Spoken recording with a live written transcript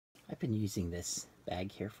I've been using this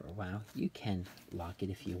bag here for a while. You can lock it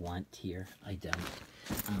if you want here. I don't.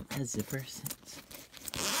 It has zippers. It's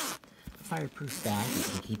a fireproof bag. You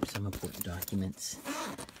can keep some important documents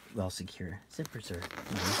well secure. Zippers are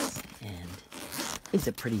nice and is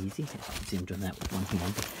it pretty easy. I zoomed on that with one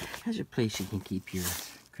hand. Has a place you can keep your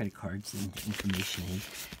credit cards and information in.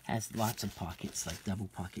 Has lots of pockets, like double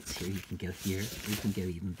pockets here. You can go here, or you can go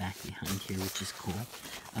even back behind here, which is cool.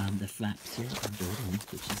 The flaps here are built in,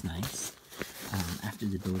 which is nice. After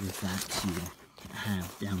the built-in flaps, you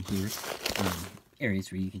have down here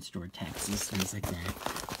areas where you can store taxes, things like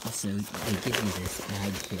that. Also, they give you this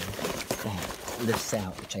bag here that lifts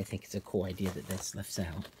out, which I think is a cool idea that this lifts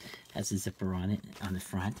out. Has a zipper on it on the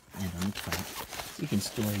front and on the front. You can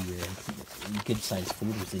store your good-sized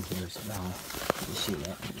folders in here as well. I'll show you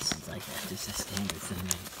that. This is like just a standard thing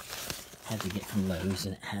I had to get from Lowe's,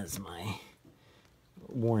 and it has my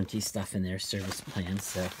warranty stuff in there, service plans,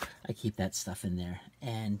 so I keep that stuff in there.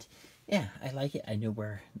 And yeah, I like it. I know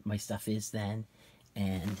where my stuff is then.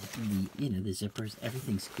 And the zippers,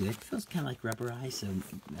 everything's good. It feels kind of like rubberized, so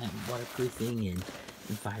waterproofing and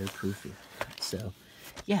fireproof. So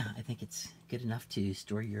yeah, I think it's good enough to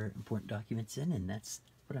store your important documents in, and that's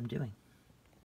what I'm doing.